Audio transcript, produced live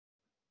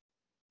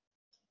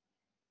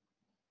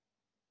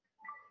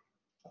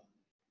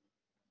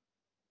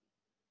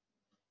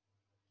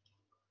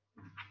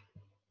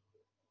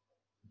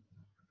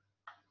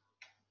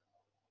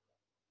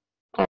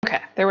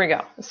there we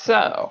go.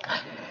 So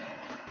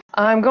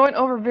I'm going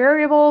over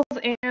variables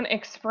and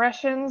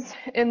expressions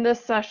in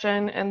this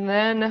session, and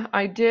then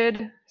I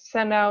did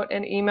send out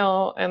an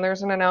email, and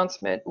there's an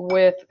announcement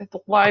with the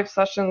live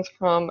sessions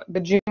from the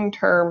June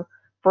term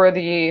for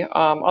the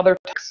other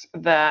texts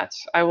that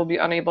I will be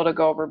unable to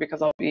go over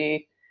because I'll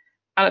be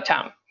out of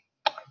town.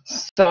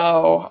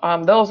 So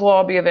those will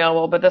all be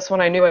available, but this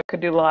one I knew I could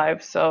do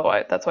live,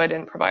 so that's why I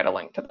didn't provide a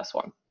link to this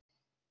one.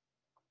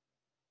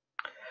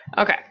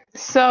 Okay,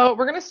 so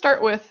we're going to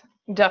start with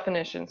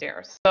definitions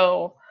here.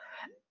 So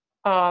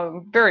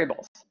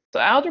variables. So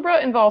algebra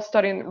involves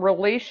studying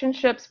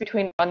relationships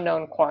between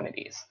unknown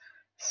quantities.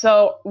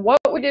 So what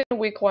we did in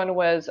week 1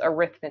 was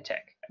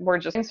arithmetic. We're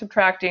just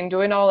subtracting,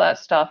 doing all that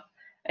stuff,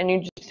 and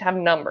you just have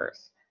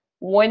numbers.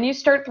 When you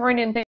start throwing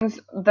in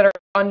things that are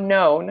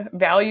unknown,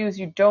 values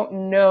you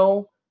don't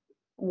know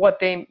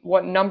what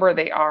number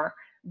they are,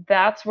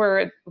 that's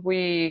where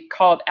we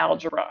call it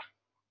algebra.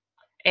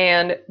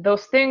 And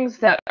those things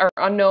that are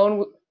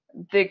unknown,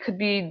 they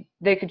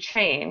could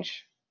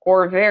change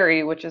or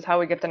vary, which is how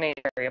we get the name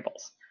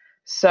variables.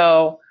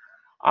 So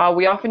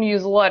we often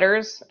use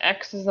letters.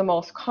 X is the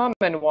most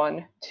common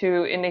one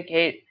to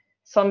indicate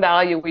some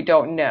value we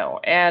don't know.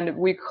 And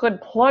we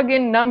could plug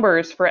in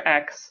numbers for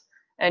X,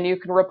 and you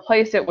can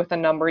replace it with a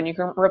number, and you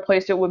can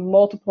replace it with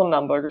multiple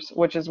numbers,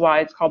 which is why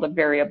it's called a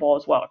variable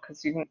as well,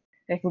 because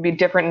it can be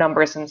different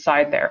numbers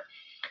inside there.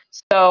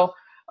 So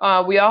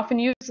we often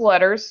use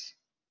letters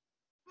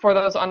for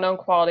those unknown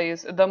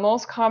quantities. The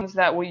most common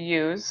that we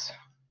use,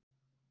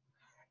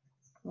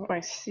 my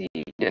C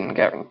didn't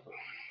get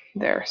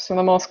there. So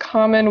the most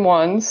common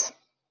ones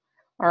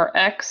are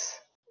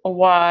X,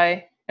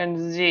 Y, and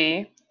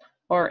Z,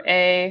 or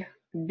A,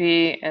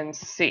 B, and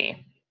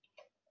C.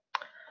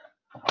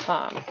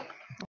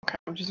 Okay,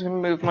 I'm just going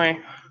to move my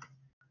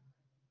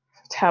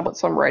tablet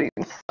so I'm writing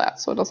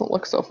flat so it doesn't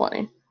look so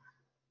funny.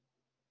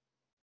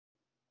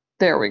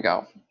 There we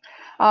go.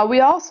 We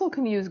also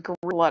can use Greek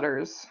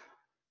letters,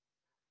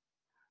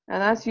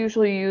 and that's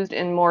usually used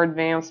in more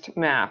advanced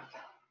math.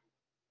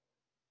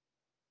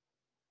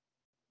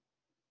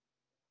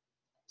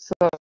 So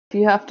if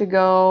you have to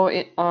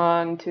go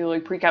on to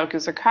like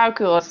pre-calculus or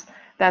calculus,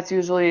 that's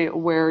usually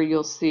where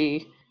you'll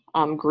see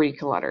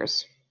Greek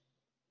letters.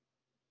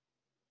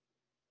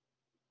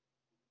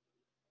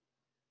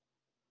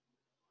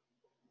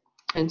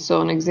 And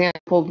so an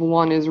example of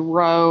one is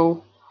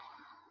rho.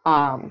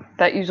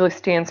 That usually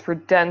stands for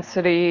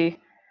density.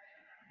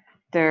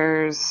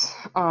 There's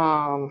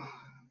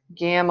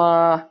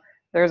gamma.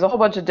 There's a whole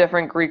bunch of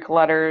different Greek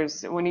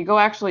letters. When you go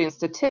actually in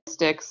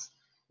statistics,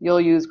 you'll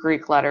use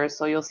Greek letters.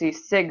 So you'll see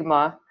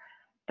sigma.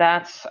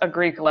 That's a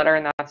Greek letter,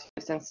 and that's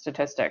used in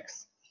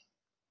statistics.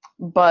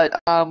 But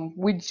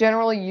we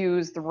generally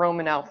use the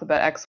Roman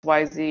alphabet, X,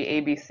 Y, Z,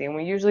 A, B, C. And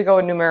we usually go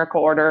in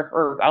numerical order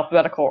or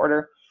alphabetical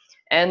order.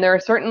 And there are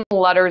certain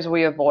letters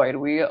we avoid.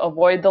 We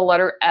avoid the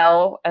letter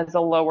L as a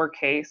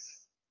lowercase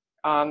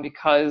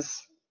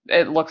because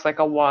it looks like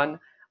a 1.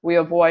 We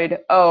avoid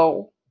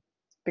O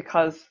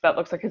because that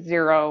looks like a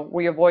 0.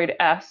 We avoid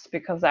S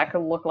because that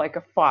could look like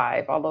a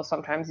 5, although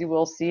sometimes you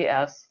will see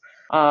S.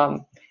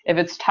 If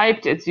it's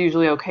typed, it's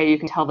usually okay. You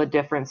can tell the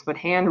difference. But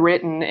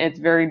handwritten, it's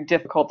very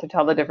difficult to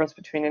tell the difference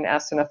between an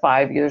S and a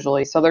 5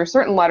 usually. So there are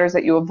certain letters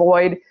that you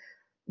avoid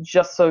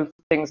just so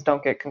things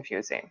don't get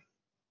confusing.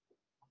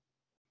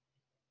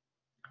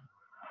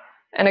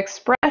 An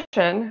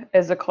expression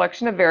is a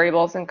collection of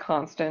variables and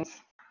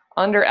constants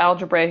under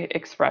algebraic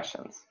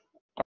expressions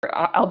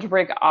or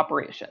algebraic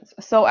operations.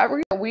 So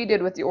everything that we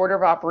did with the order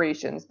of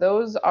operations,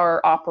 those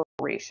are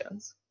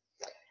operations.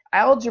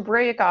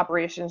 Algebraic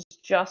operations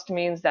just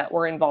means that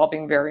we're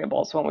involving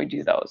variables when we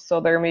do those. So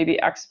there may be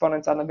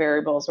exponents on the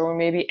variables, or we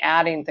may be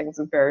adding things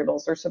with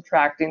variables or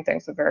subtracting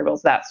things with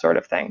variables, that sort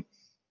of thing.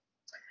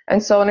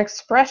 And so an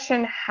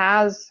expression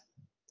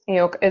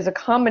is a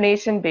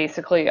combination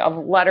basically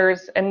of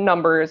letters and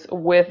numbers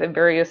with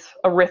various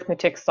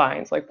arithmetic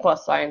signs like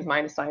plus signs,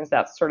 minus signs,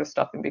 that sort of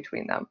stuff in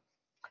between them.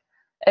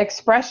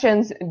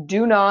 Expressions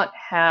do not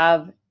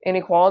have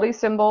inequality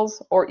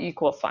symbols or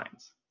equal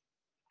signs.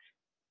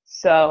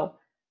 So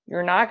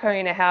you're not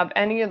going to have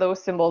any of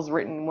those symbols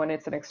written when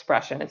it's an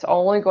expression. It's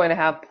only going to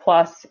have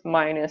plus,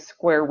 minus,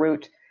 square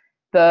root,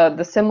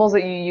 the symbols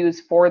that you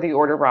use for the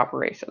order of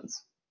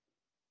operations.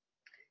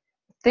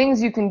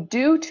 Things you can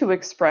do to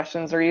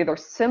expressions are either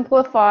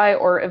simplify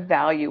or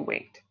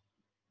evaluate.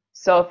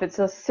 So if it's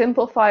a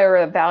simplify or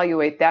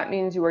evaluate, that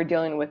means you are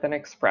dealing with an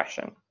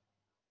expression.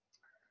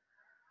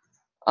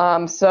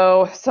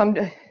 So some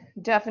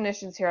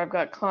definitions here, I've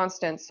got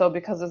constants. So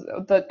because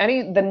of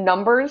the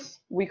numbers,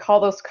 we call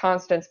those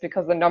constants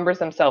because the numbers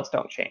themselves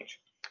don't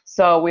change.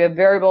 So we have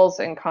variables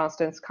and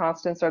constants.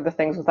 Constants are the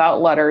things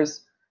without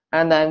letters,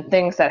 and then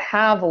things that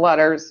have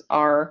letters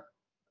are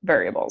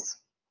variables.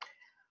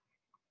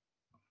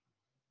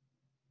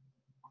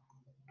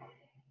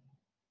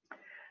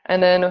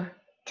 And then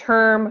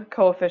term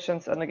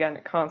coefficients, and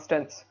again,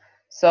 constants.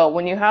 So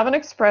when you have an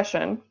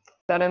expression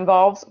that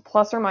involves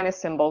plus or minus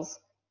symbols,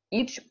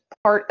 each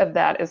part of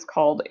that is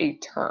called a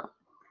term.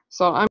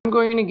 So I'm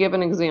going to give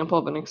an example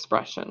of an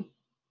expression.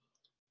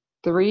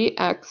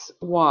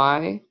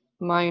 3xy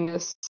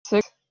minus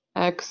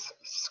 6x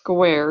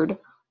squared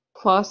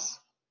plus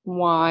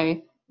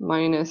y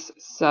minus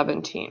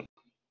 17.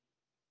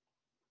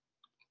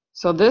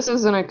 So this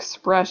is an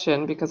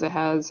expression because it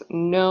has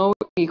no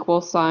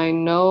equal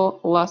sign, no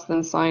less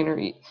than sign, or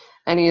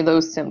any of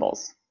those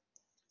symbols.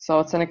 So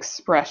it's an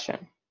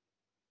expression.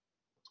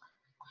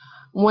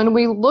 When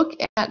we look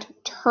at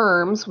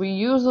terms, we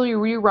usually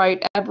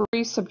rewrite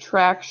every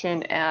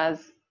subtraction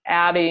as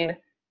adding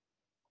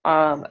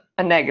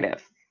a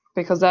negative,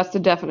 because that's the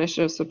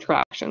definition of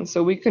subtraction.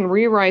 So we can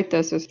rewrite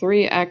this as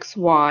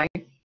 3xy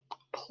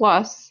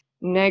plus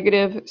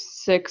negative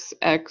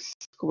 6x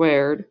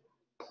squared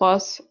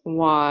plus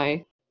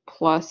y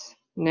plus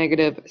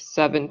negative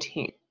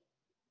 17.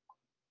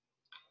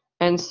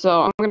 And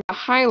so I'm going to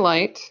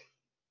highlight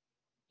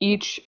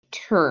each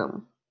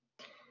term.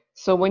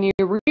 So when you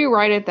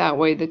rewrite it that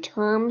way, the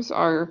terms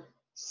are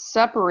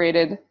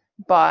separated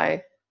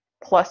by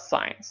plus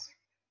signs.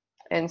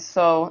 And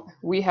so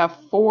we have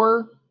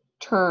 4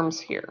 terms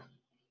here.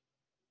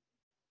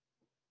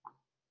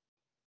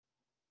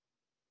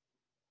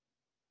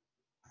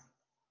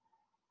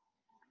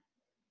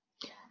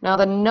 Now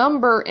the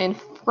number in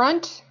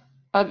front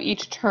of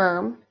each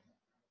term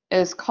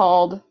is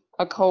called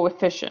a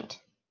coefficient.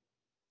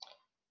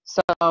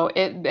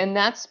 And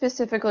that's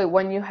specifically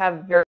when you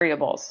have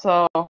variables.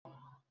 So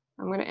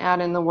I'm going to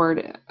add in the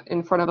word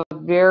in front of a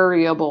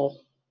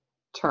variable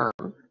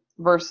term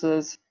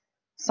versus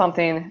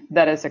something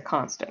that is a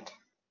constant.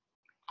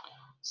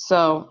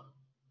 So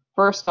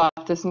first off,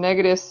 this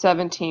negative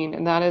 17,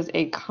 and that is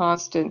a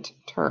constant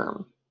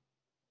term.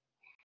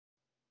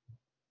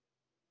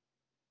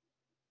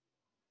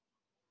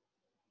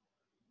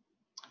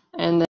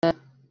 And then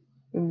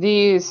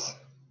these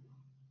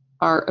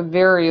are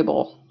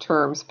variable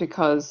terms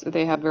because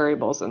they have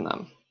variables in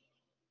them.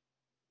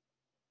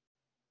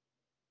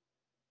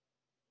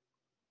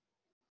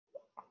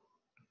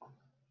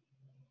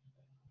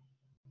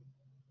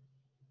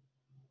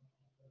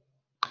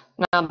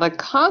 Now the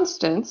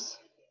constants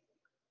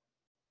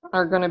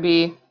are going to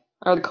be,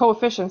 or the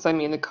coefficients, I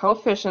mean, the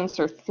coefficients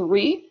are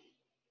 3,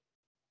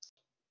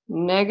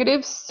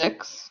 negative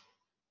 6.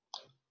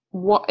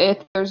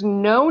 If there's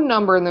no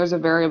number and there's a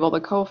variable,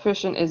 the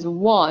coefficient is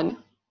 1.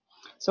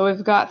 So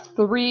we've got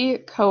 3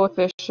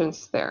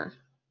 coefficients there.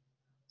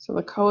 So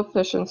the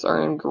coefficients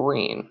are in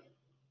green.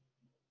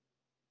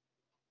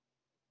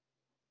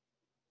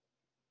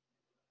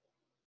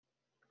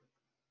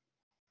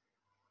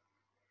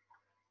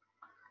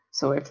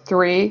 So we have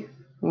 3,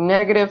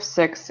 negative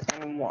 6,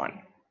 and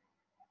 1.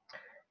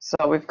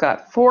 So we've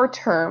got 4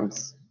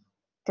 terms,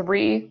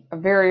 3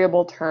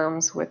 variable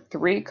terms with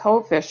 3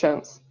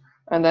 coefficients,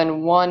 and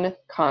then 1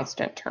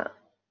 constant term.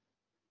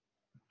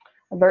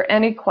 Are there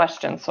any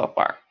questions so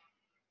far?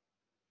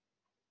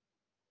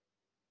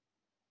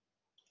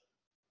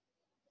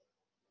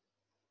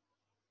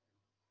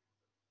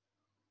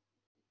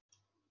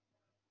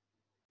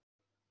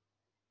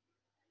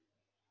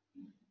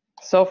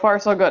 So far,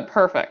 so good.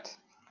 Perfect.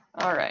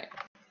 All right.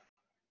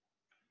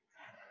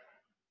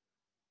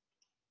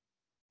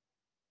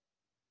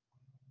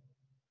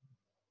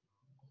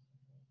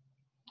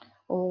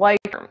 Like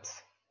terms.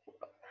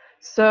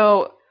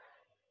 So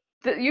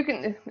you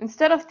can,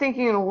 instead of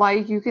thinking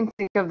like, you can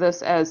think of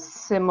this as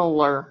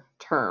similar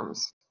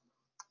terms.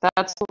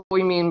 That's what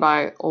we mean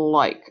by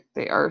like.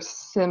 They are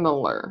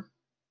similar.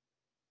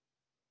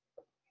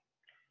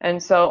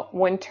 And so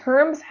when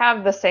terms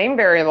have the same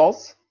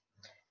variables,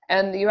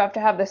 and you have to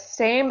have the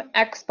same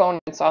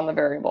exponents on the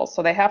variables,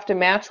 so they have to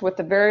match with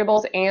the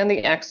variables and the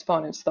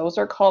exponents. Those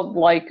are called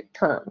like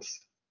terms.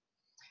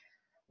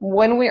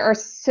 When we are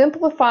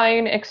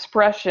simplifying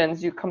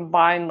expressions, you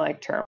combine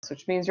like terms,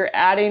 which means you're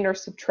adding or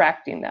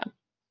subtracting them.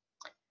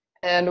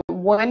 And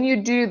when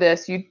you do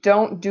this, you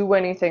don't do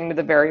anything to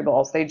the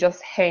variables. They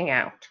just hang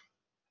out.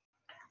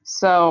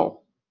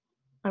 So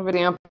I have an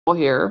example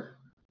here.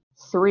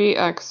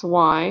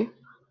 3xy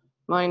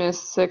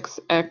minus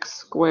 6x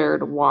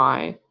squared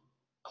y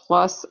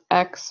plus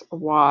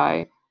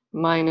xy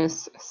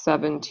minus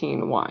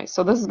 17y.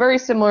 So this is very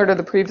similar to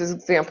the previous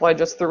example. I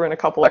just threw in a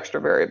couple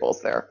extra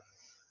variables there.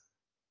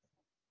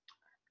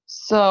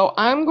 So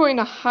I'm going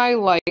to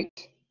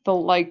highlight the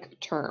like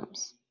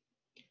terms.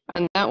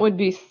 And that would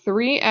be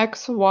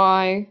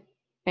 3xy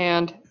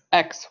and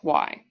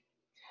xy.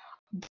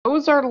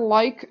 Those are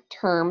like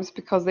terms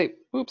because they,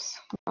 oops,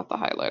 not the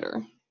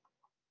highlighter.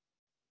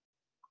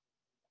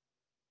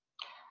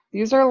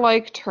 These are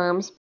like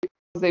terms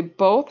because they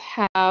both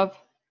have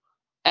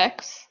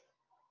x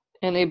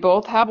and they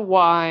both have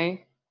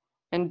y,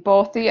 and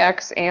both the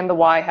x and the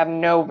y have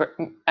no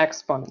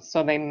exponents,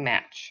 so they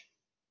match.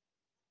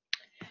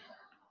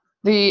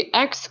 The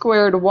x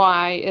squared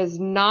y is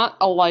not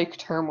a like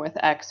term with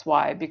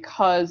xy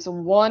because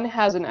one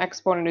has an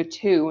exponent of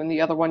 2 and the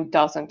other one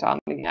doesn't on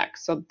the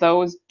x, so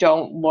those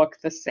don't look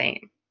the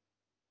same.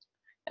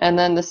 And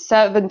then the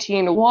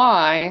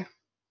 17y,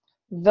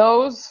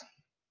 those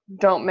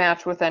don't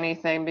match with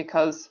anything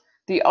because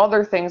the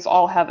other things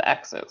all have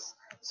x's.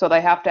 So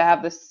they have to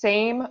have the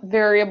same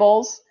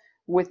variables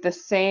with the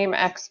same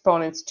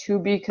exponents to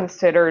be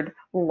considered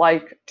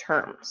like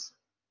terms.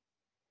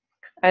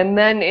 And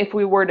then if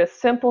we were to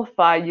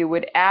simplify, you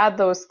would add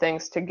those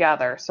things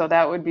together. So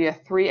that would be a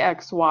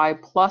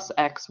 3xy plus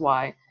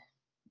xy,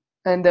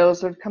 and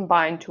those would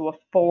combine to a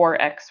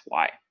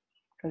 4xy.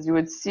 Because you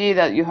would see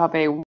that you have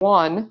a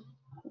 1.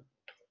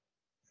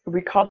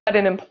 We call that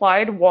an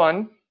implied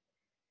 1,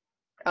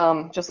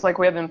 just like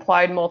we have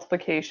implied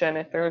multiplication.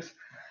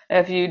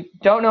 If you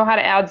don't know how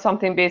to add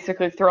something,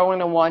 basically throw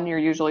in a 1, you're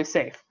usually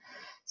safe.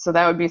 So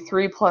that would be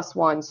 3 plus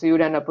 1, so you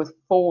would end up with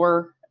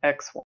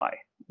 4xy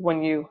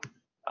when you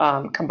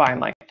combine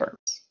like terms.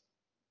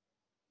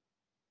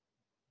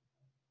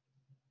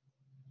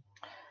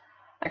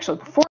 Actually,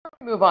 before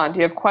we move on, do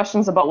you have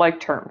questions about like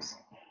terms?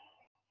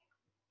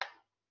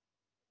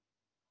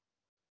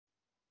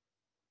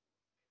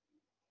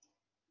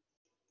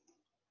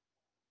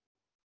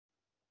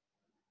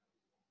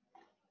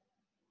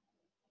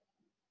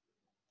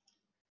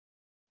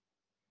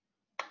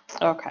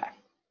 Okay.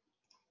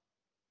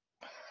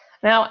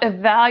 Now,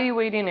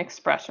 evaluating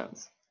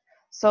expressions.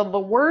 So the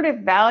word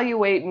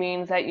evaluate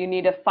means that you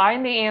need to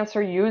find the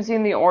answer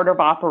using the order of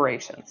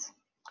operations.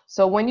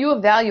 So when you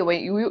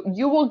evaluate,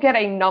 you will get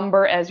a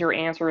number as your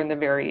answer in the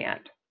very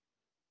end.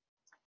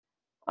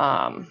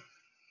 My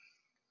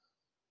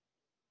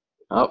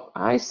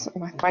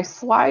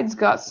slides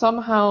got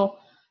somehow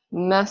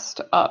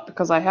messed up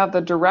because I have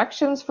the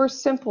directions for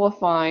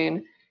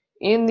simplifying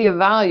in the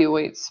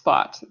evaluate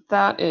spot.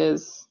 That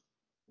is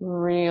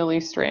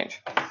really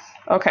strange.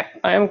 Okay,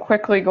 I am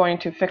quickly going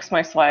to fix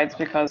my slides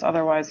because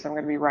otherwise I'm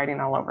going to be writing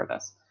all over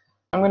this.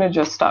 I'm going to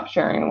just stop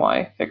sharing while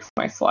I fix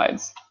my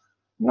slides.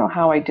 I don't know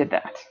how I did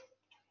that.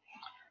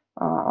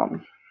 I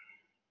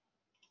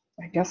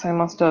guess I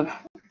must have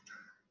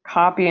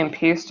copy and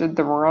pasted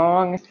the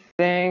wrong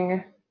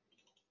thing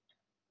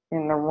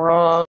in the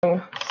wrong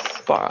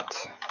spot.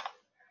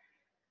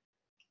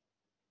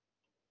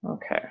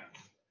 Okay.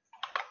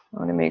 I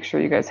want to make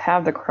sure you guys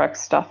have the correct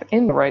stuff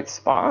in the right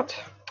spot.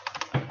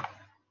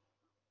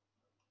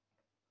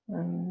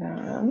 And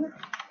then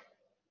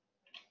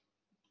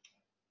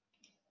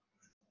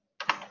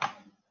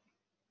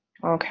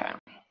okay.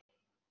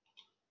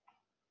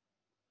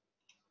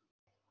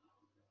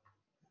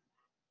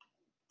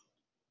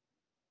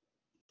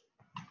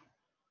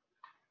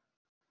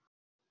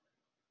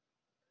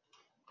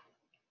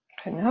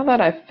 Okay, now that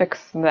I've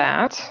fixed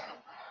that,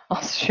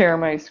 I'll share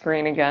my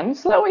screen again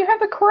so that we have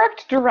the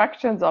correct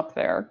directions up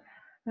there.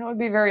 That would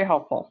be very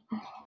helpful.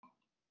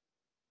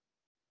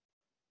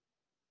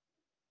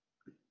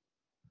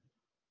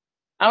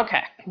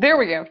 Okay, there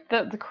we go.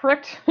 The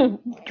correct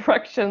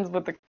directions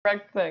with the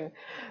correct thing.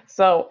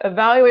 So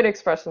evaluate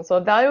expressions. So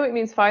evaluate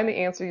means find the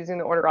answer using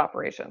the order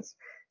operations.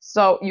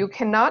 So you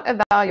cannot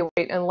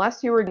evaluate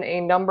unless you were in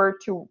a number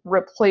to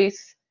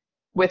replace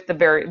with a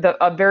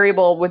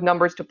variable with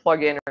numbers to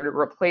plug in, or to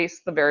replace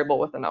the variable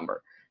with a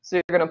number. So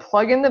you're going to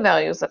plug in the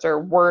values. That's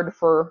our word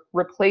for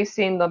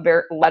replacing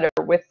the letter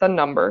with the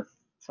number.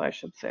 So I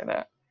should say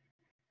that.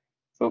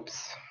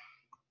 Oops.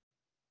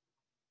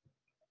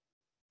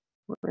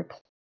 Replace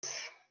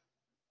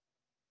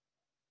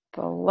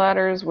the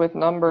letters with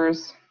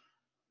numbers.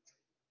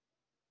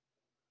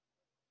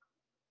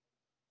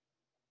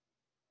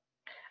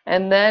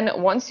 And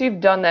then once you've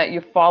done that, you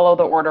follow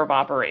the order of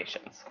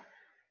operations.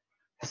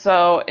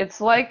 So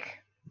it's like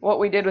what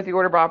we did with the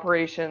order of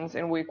operations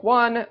in week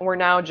 1. We're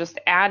now just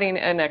adding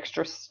an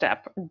extra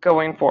step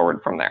going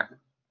forward from there.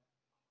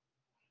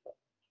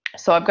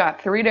 So I've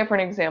got 3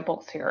 different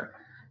examples here.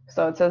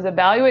 So it says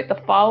evaluate the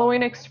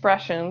following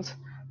expressions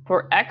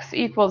for x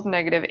equals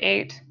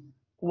 -8,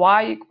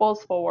 y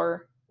equals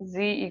 4,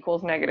 z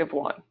equals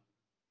 -1.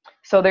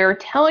 So they're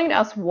telling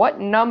us what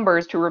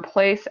numbers to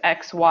replace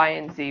x, y,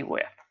 and z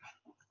with.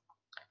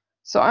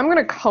 So I'm going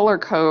to color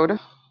code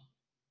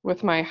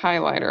with my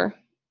highlighter.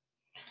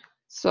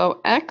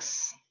 So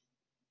x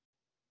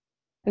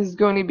is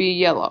going to be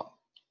yellow.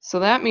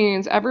 So that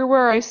means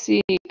everywhere I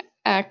see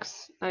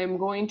x, I'm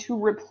going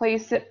to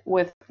replace it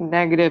with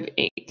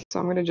 -8. So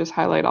I'm going to just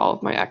highlight all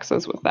of my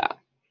x's with that.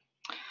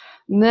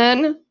 And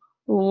then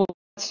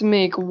let's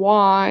make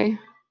y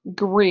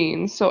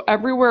green. So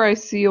everywhere I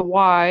see a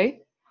y,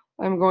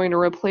 I'm going to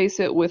replace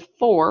it with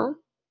 4.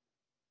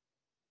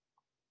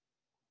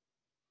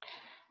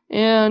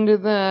 And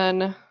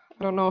then,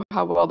 I don't know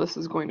how well this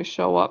is going to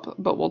show up,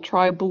 but we'll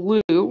try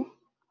blue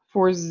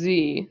for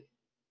z.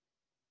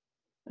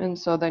 And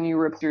so then you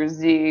replace your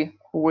z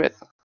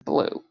with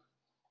blue.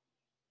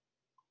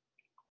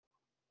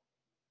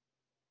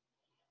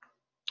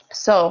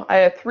 So I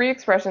have 3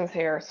 expressions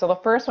here. So the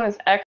first one is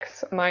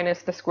x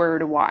minus the square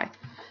root of y.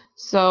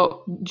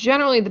 So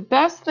generally the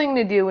best thing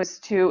to do is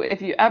to,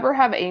 if you ever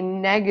have a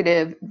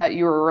negative that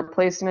you're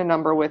replacing a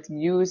number with,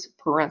 use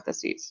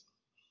parentheses.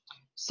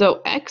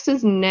 So x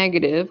is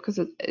negative because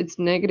it's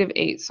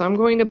 -8. So I'm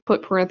going to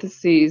put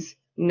parentheses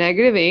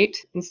 -8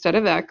 instead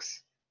of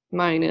x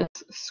minus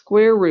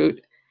square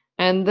root.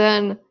 And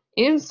then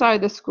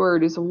inside the square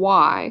root is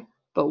y.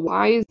 but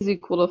y is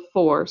equal to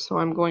 4, so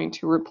I'm going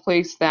to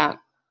replace that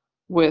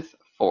with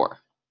 4.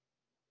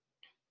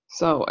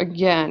 So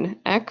again,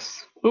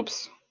 x,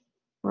 oops,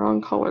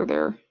 wrong color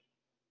there.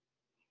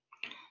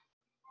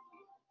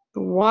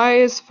 The y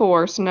is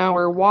 4, so now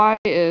where y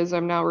is,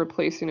 I'm now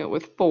replacing it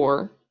with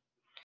 4.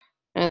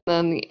 And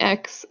then the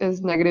x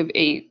is negative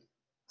 8.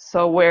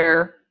 So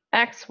where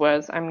x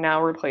was, I'm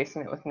now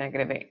replacing it with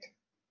negative 8.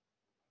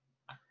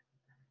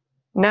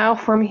 Now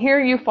from here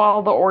you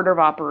follow the order of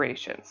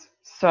operations.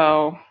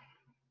 So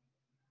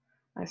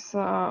let's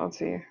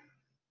see,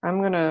 I'm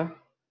going to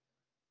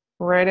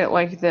write it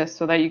like this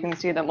so that you can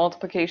see that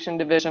multiplication,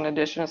 division,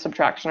 addition, and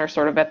subtraction are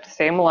sort of at the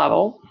same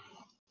level.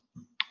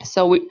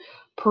 So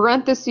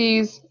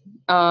parentheses,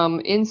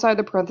 inside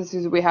the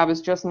parentheses we have is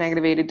just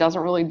negative 8. It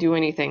doesn't really do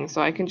anything,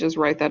 so I can just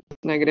write that as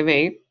negative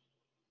 8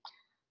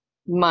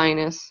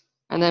 minus,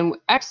 and then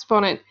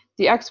exponent.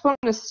 The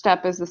exponent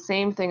step is the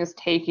same thing as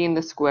taking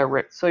the square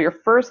root. So your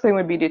first thing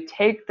would be to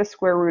take the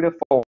square root of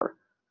 4,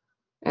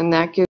 and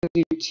that gives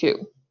you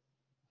 2.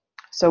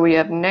 So we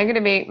have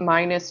negative 8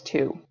 minus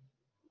 2.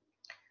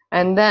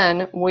 And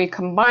then we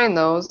combine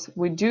those,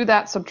 we do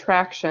that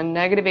subtraction,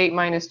 negative 8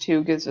 minus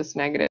 2 gives us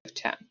negative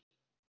 10.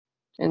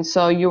 And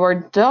so you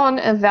are done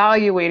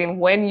evaluating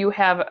when you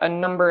have a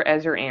number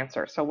as your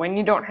answer. So when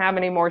you don't have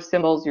any more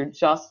symbols, you're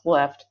just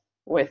left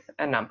with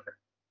a number.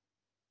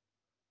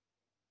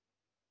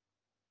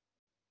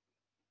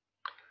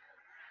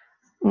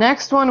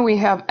 Next one, we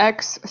have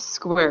x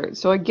squared.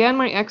 So again,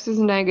 my x is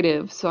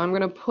negative, so I'm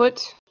going to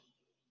put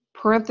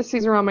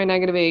parentheses around my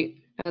negative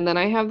 8, and then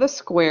I have the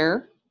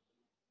square.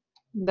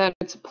 Then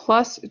it's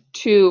plus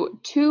 2.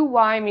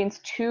 2y means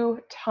 2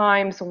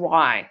 times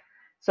y.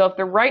 So if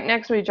they're right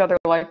next to each other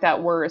like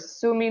that, we're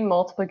assuming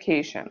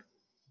multiplication.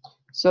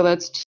 So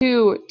that's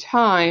 2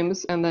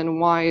 times, and then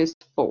y is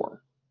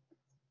 4.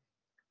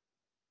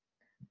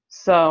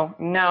 So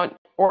now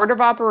order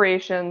of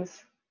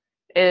operations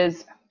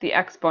is the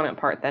exponent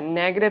part, the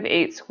negative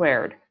 8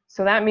 squared.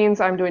 So that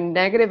means I'm doing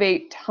negative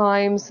 8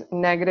 times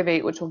negative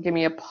 8, which will give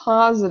me a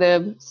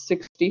positive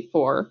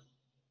 64.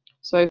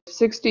 So I have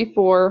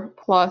 64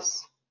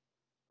 plus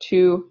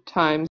 2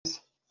 times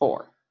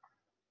 4.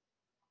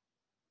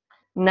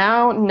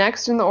 Now,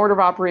 next in the order of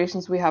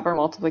operations, we have our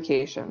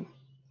multiplication.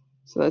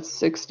 So that's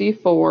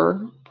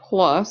 64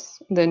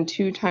 plus, then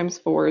 2 times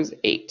 4 is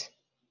 8.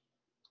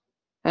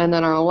 And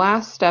then our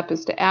last step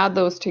is to add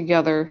those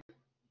together,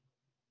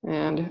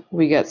 and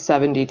we get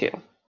 72.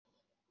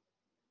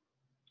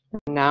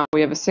 Now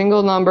we have a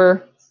single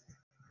number,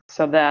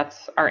 so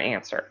that's our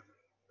answer.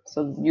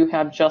 So you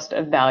have just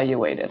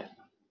evaluated.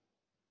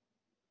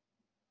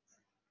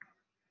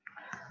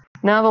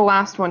 Now the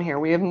last one here,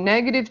 we have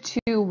negative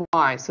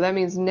 2y, so that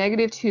means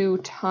negative 2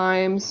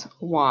 times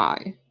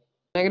y.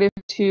 Negative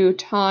 2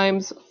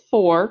 times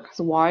 4, because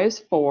y is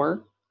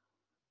 4,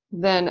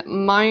 then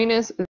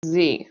minus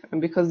z. And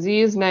because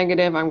z is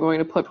negative, I'm going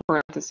to put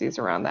parentheses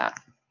around that.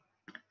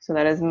 So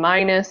that is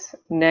minus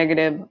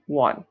negative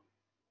 1.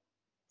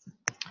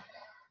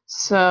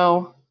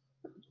 So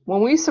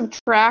when we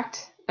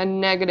subtract a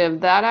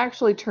negative, that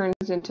actually turns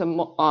into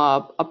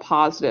a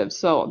positive.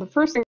 So the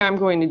first thing I'm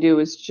going to do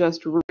is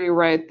just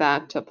rewrite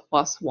that to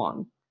plus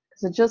 1,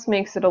 because it just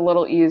makes it a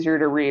little easier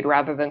to read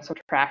rather than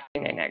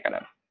subtracting a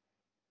negative.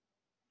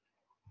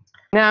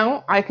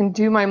 Now I can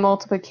do my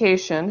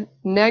multiplication,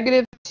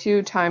 negative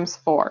 2 times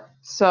 4.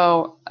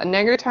 So a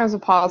negative times a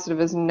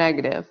positive is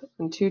negative,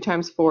 and 2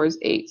 times 4 is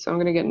 8. So I'm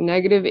going to get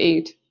negative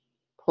 8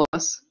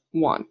 plus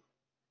 1.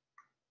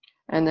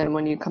 And then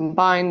when you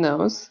combine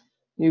those,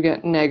 you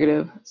get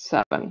negative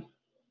 7.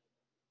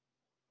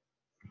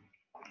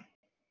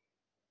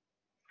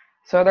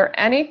 So are there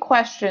any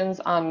questions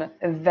on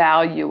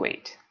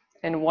evaluate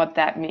and what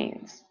that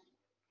means?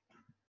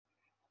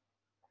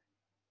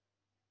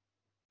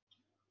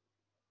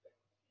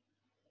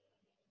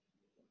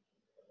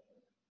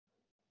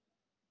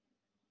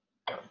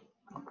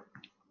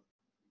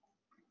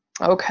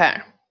 Okay.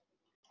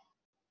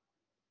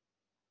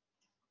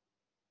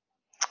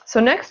 So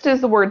next is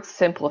the word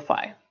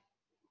simplify.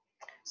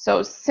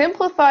 So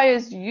simplify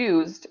is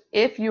used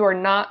if you are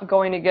not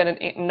going to get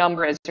a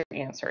number as your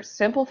answer.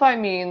 Simplify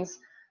means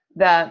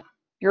that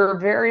your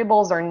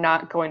variables are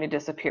not going to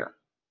disappear.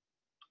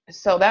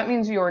 So that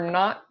means you are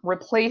not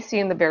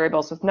replacing the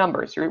variables with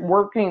numbers. You're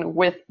working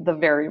with the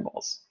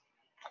variables.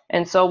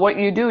 And so what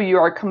you do, you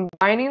are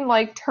combining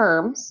like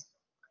terms,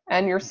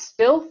 and you're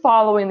still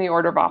following the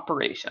order of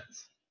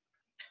operations.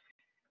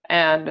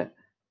 And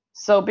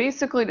so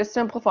basically, to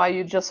simplify,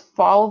 you just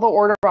follow the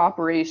order of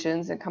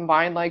operations and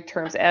combine like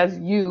terms as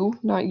you,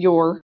 not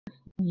your,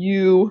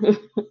 you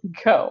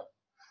go.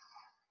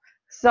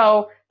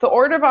 So the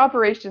order of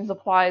operations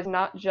applies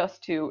not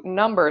just to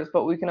numbers,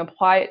 but we can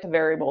apply it to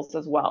variables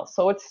as well.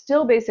 So it's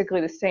still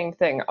basically the same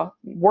thing,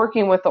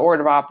 working with the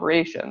order of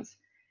operations.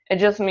 It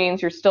just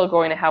means you're still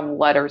going to have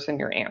letters in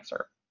your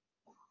answer.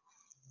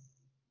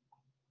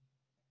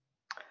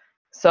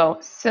 So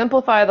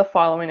simplify the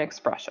following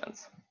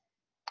expressions.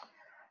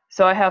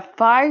 So I have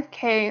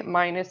 5k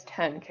minus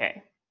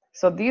 10k.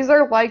 So these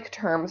are like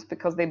terms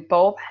because they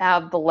both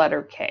have the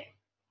letter K.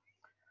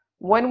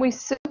 When we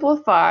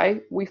simplify,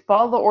 we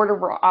follow the order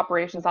of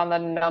operations on the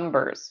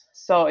numbers.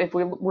 So if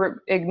we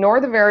ignore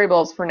the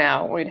variables for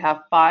now, we'd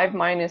have 5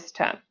 minus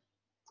 10.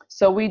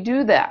 So we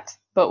do that,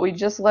 but we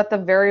just let the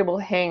variable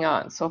hang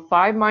on. So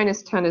 5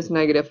 minus 10 is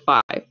negative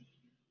 5.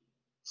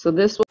 So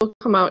this will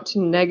come out to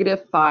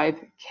negative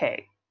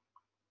 5K.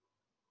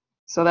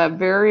 So that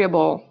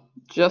variable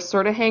just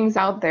sort of hangs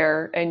out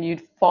there, and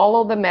you'd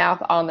follow the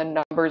math on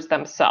the numbers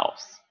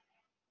themselves.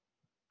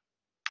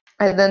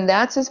 And then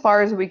that's as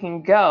far as we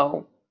can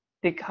go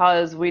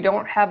because we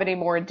don't have any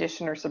more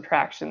addition or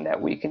subtraction that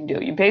we can do.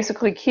 You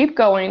basically keep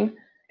going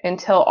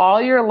until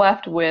all you're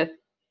left with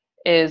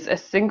is a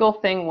single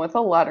thing with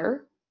a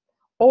letter,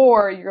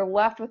 or you're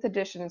left with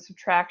addition and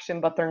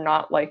subtraction, but they're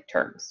not like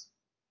terms.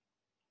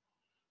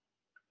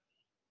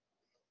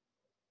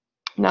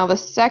 Now the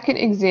second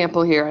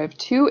example here, I have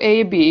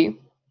 2ab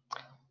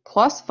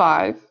plus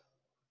 5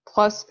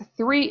 plus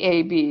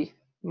 3ab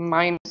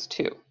minus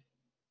 2.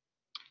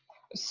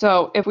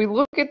 So if we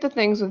look at the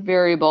things with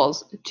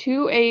variables,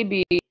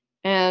 2ab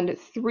and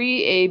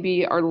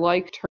 3ab are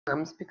like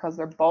terms because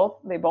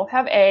they both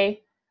have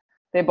a,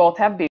 they both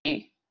have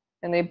b,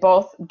 and they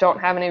both don't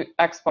have any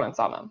exponents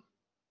on them.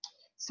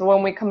 So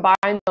when we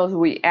combine those,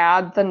 we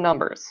add the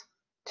numbers,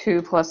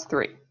 2 plus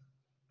 3.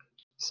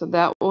 So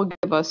that will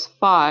give us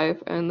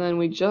 5, and then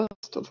we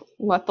just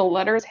let the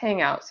letters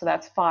hang out, so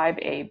that's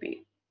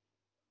 5ab.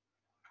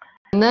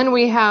 And then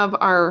we have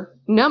our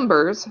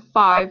numbers,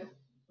 5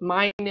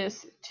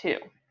 minus 2.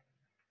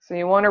 So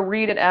you want to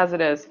read it as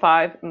it is,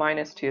 5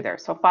 minus 2 there.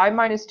 So 5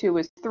 minus 2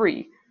 is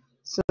 3.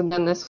 So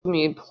then this will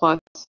mean plus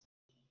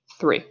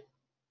 3.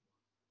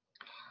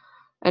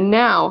 And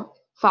now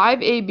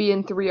 5ab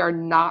and 3 are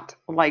not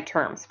like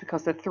terms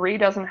because the 3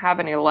 doesn't have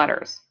any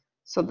letters.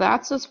 So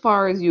that's as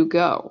far as you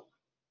go.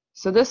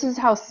 So this is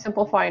how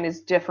simplifying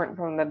is different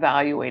from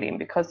evaluating,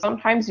 because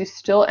sometimes you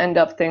still end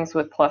up things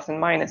with plus and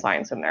minus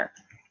signs in there.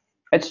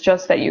 It's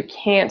just that you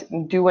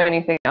can't do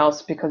anything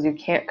else because you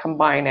can't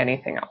combine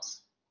anything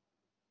else.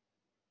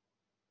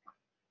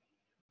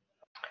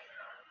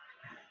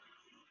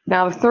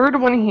 Now the third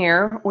one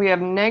here, we have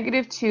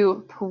negative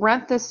 2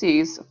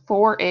 parentheses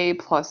 4a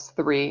plus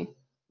 3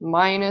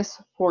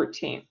 minus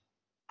 14.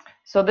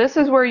 So this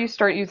is where you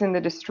start using the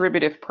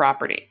distributive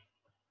property.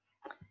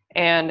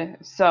 And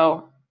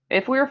so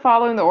if we were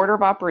following the order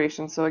of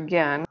operations, so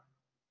again,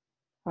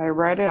 I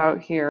write it out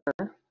here,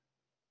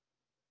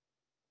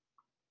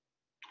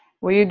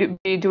 we'd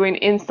be doing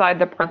inside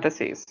the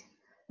parentheses.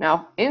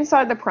 Now,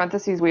 inside the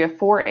parentheses, we have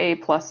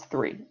 4a plus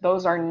 3.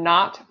 Those are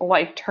not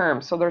like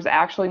terms, so there's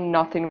actually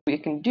nothing we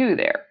can do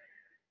there.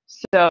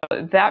 So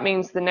that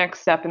means the next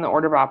step in the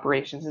order of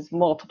operations is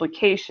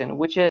multiplication,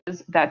 which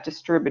is that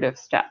distributive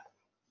step.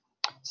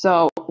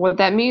 So what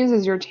that means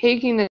is you're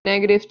taking the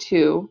negative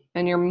 2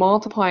 and you're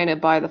multiplying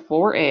it by the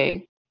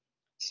 4a.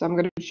 So I'm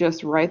going to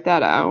just write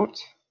that out.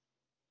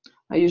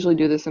 I usually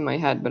do this in my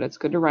head, but it's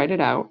good to write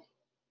it out.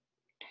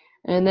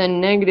 And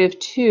then negative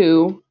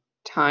 2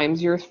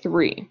 times your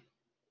 3.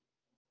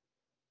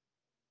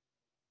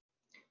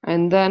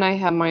 And then I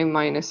have my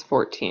minus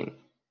 14.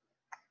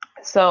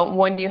 So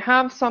when you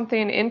have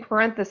something in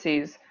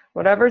parentheses,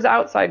 whatever's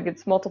outside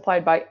gets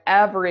multiplied by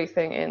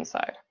everything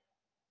inside.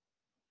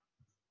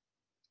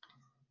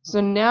 So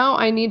now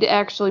I need to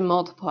actually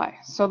multiply.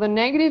 So the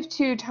negative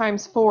 2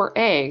 times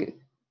 4a,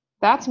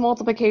 that's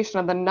multiplication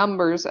of the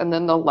numbers, and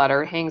then the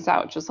letter hangs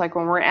out. Just like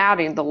when we're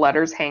adding, the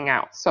letters hang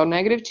out. So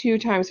negative 2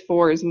 times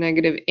 4 is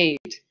negative 8.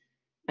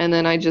 And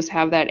then I just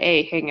have that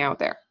a hang out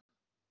there.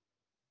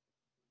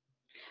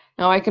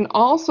 Now I can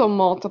also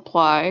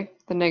multiply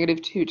the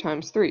negative 2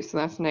 times 3. So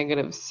that's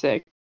negative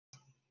 6.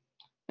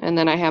 And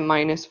then I have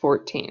minus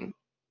 14.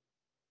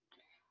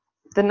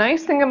 The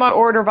nice thing about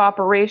order of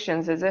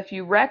operations is if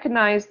you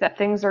recognize that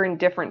things are in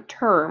different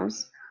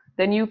terms,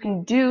 then you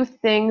can do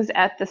things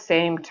at the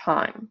same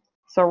time.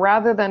 So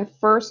rather than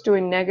first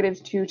doing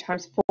negative 2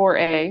 times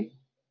 4a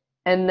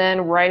and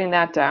then writing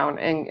that down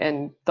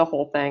and the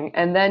whole thing,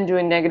 and then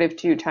doing negative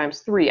 2 times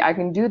 3, I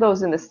can do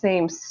those in the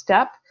same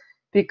step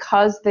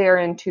because they are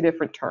in two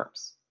different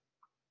terms.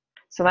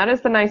 So that is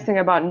the nice thing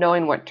about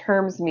knowing what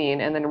terms mean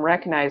and then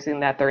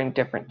recognizing that they're in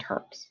different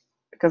terms,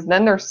 because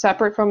then they're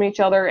separate from each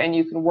other and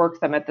you can work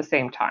them at the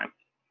same time.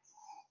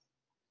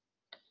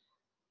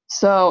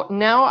 So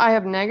now I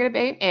have negative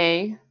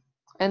 8a,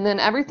 and then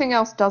everything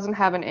else doesn't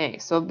have an a.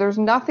 So there's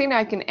nothing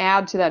I can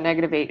add to that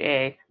negative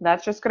 8a.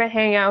 That's just going to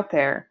hang out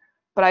there.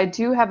 But I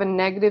do have a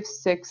negative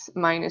 6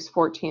 minus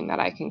 14 that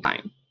I can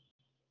combine.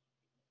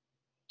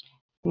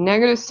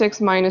 Negative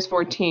 6 minus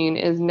 14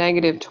 is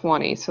negative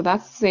 20. So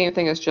that's the same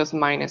thing as just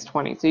minus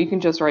 20. So you can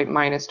just write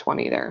minus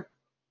 20 there.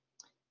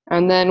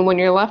 And then when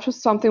you're left with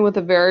something with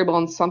a variable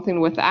and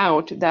something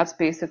without, that's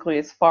basically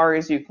as far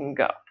as you can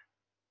go.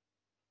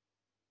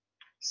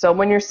 So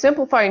when you're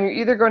simplifying, you're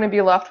either going to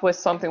be left with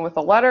something with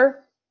a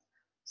letter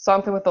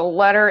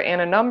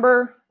and a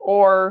number,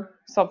 or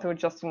something with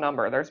just a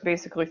number. There's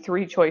basically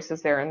three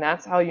choices there, and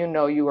that's how you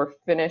know you are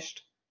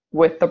finished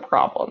with the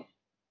problem.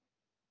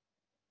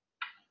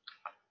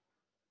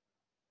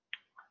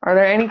 Are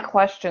there any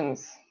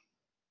questions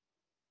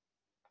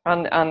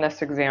on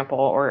this example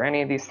or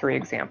any of these three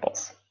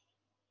examples?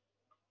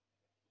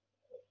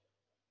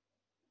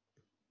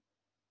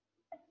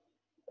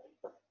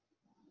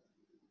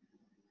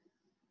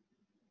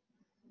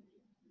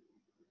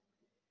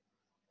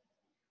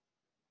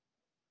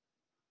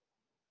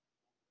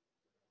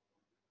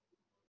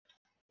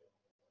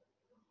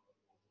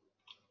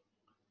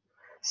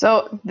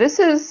 So this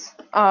is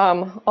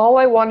all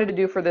I wanted to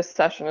do for this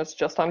session is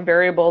just on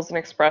variables and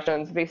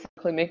expressions,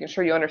 basically making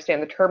sure you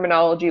understand the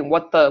terminology and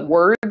what the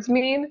words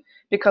mean,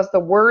 because the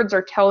words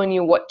are telling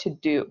you what to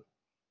do.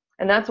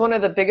 And that's one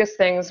of the biggest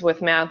things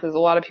with math is a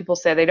lot of people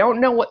say they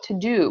don't know what to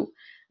do.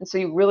 And so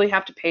you really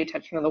have to pay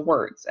attention to the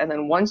words. And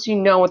then once you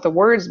know what the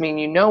words mean,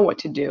 you know what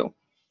to do.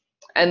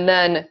 And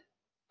then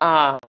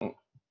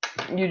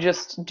you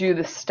just do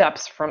the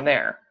steps from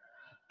there.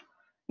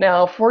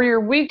 Now, for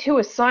your week 2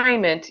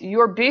 assignment,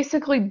 you're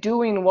basically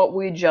doing what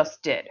we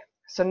just did.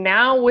 So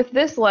now with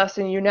this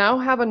lesson, you now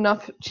have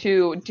enough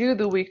to do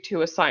the week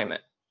 2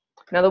 assignment.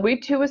 Now, the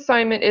week 2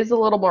 assignment is a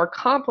little more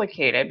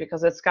complicated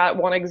because it's got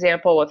one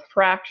example with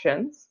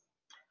fractions,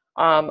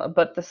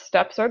 but the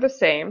steps are the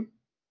same. You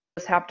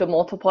just have to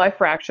multiply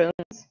fractions.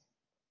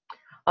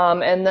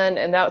 And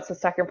that's the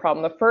second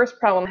problem. The first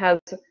problem has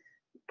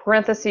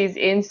parentheses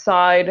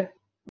inside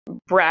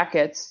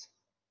brackets.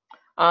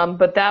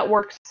 But that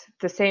works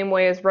the same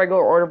way as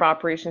regular order of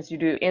operations. You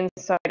do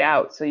inside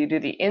out. So you do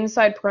the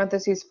inside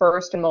parentheses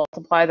first and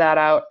multiply that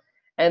out.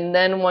 And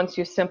then once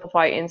you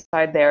simplify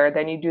inside there,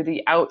 then you do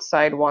the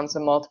outside ones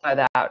and multiply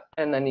that out,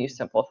 and then you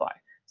simplify.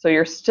 So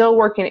you're still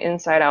working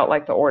inside out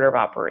like the order of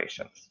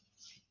operations.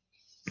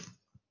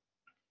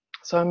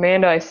 So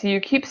Amanda, I see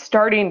you keep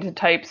starting to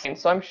type,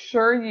 so I'm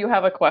sure you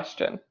have a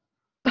question.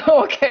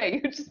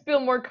 Okay, you just feel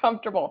more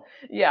comfortable.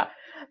 Yeah.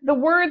 The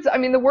words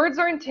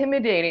are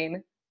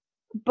intimidating.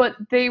 But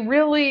they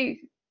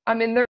really,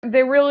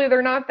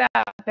 they're not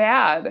that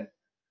bad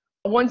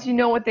once you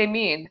know what they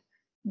mean.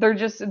 They're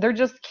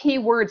just key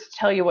words to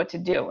tell you what to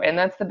do, and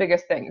that's the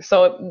biggest thing.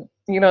 So,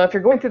 if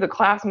you're going through the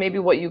class, maybe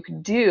what you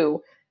could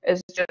do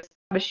is just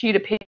have a sheet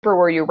of paper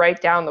where you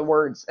write down the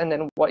words and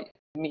then what it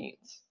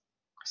means.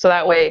 So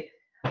that way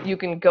you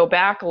can go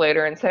back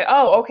later and say,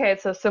 oh, okay,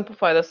 it says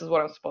simplify, this is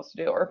what I'm supposed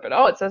to do. Or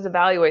it says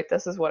evaluate,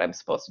 this is what I'm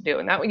supposed to do.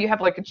 And that way you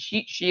have like a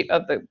cheat sheet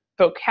of the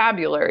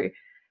vocabulary.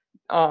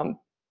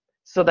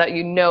 So that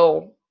you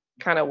know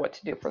kind of what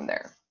to do from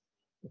there.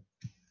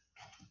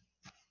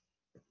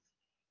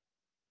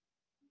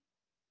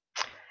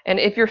 And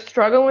if you're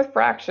struggling with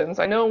fractions,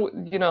 I know,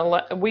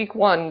 week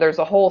 1, there's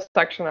a whole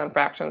section on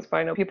fractions, but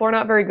I know people are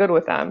not very good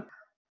with them.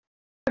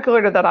 The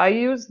calculator that I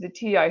use, the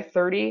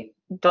TI-30,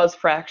 does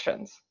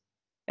fractions.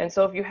 And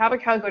so if you have a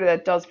calculator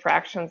that does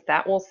fractions,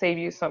 that will save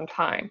you some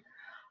time.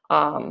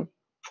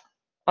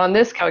 On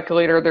this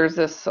calculator, there's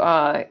this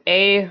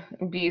A,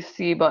 B,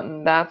 C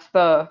button. That's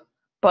the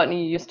button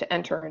you use to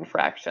enter in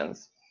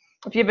fractions.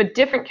 If you have a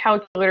different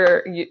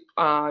calculator,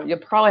 you'll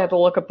probably have to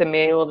look up the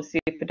manual to see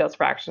if it does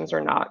fractions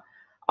or not.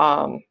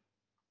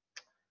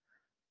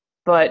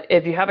 But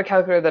if you have a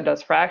calculator that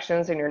does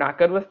fractions and you're not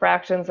good with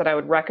fractions, then I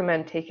would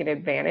recommend taking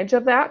advantage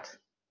of that.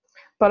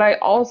 But I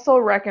also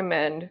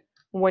recommend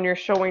when you're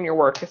showing your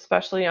work,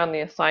 especially on the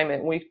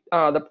assignment,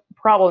 the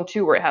problem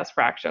 2 where it has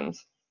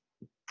fractions,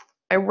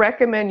 I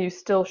recommend you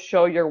still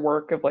show your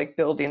work of like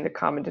building the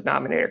common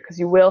denominator, because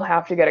you will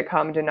have to get a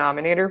common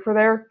denominator for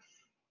there.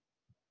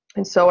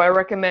 And so I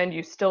recommend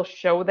you still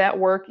show that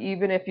work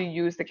even if you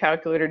use the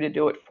calculator to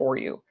do it for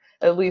you.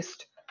 At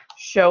least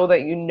show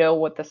that you know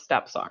what the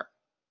steps are.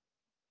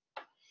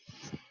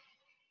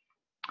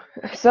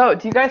 So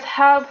do you guys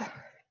have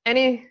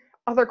any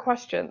other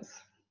questions?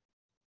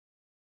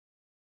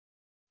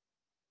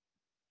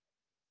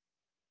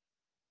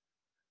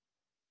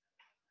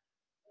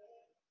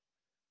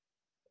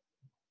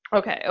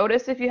 Okay,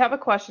 Otis, if you have a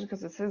question,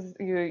 because it says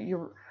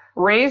you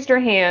raised your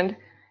hand,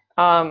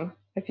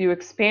 if you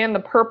expand the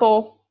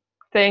purple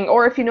thing,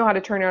 or if you know how to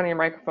turn on your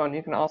microphone,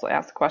 you can also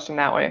ask the question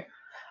that way.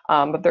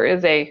 But there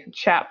is a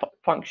chat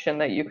function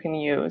that you can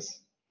use.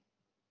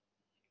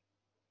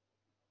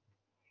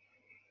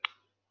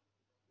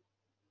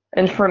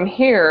 And from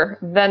here,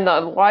 then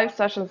the live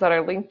sessions that I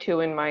linked to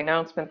in my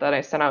announcement that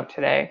I sent out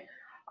today,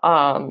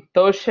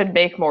 those should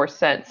make more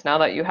sense now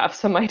that you have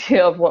some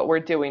idea of what we're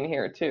doing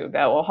here too.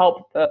 That will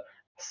help the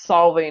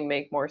solving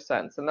make more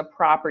sense and the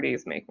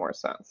properties make more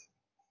sense.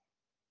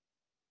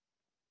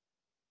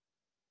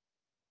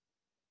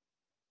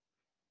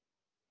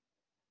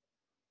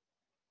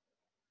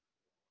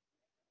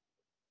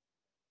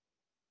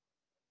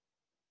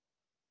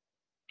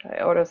 Okay,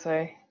 Otis,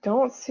 I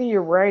don't see you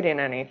writing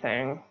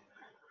anything.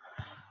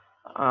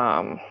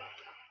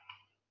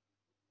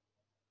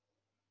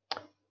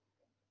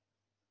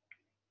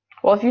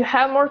 Well, if you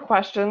have more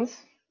questions,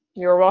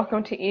 you're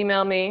welcome to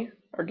email me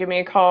or give me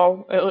a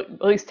call,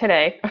 at least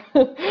today.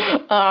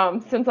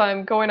 Since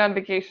I'm going on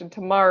vacation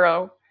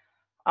tomorrow,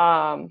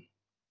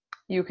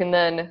 you can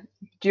then,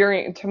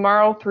 during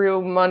tomorrow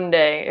through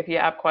Monday, if you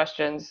have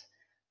questions,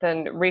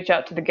 then reach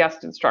out to the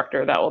guest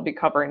instructor that will be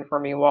covering for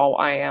me while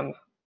I am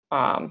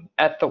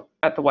at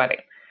the wedding.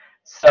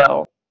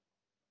 So,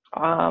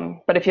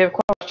 but if you have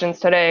questions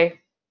today,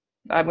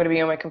 I'm going to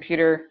be on my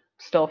computer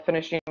still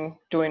finishing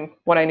doing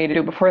what I need to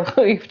do before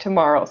I leave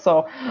tomorrow.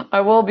 So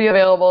I will be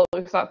available, at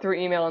least not through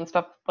email and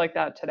stuff like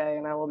that today,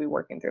 and I will be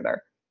working through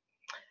there.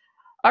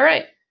 All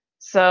right.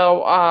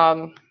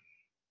 So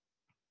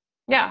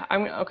yeah,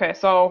 okay.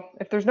 So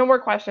if there's no more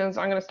questions,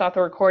 I'm going to stop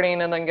the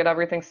recording and then get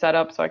everything set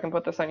up so I can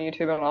put this on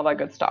YouTube and all that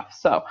good stuff.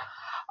 So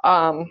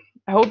I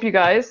hope you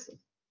guys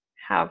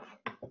have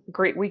a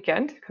great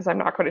weekend, because I'm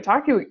not going to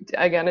talk to you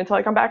again until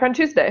I come back on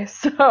Tuesday.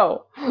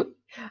 So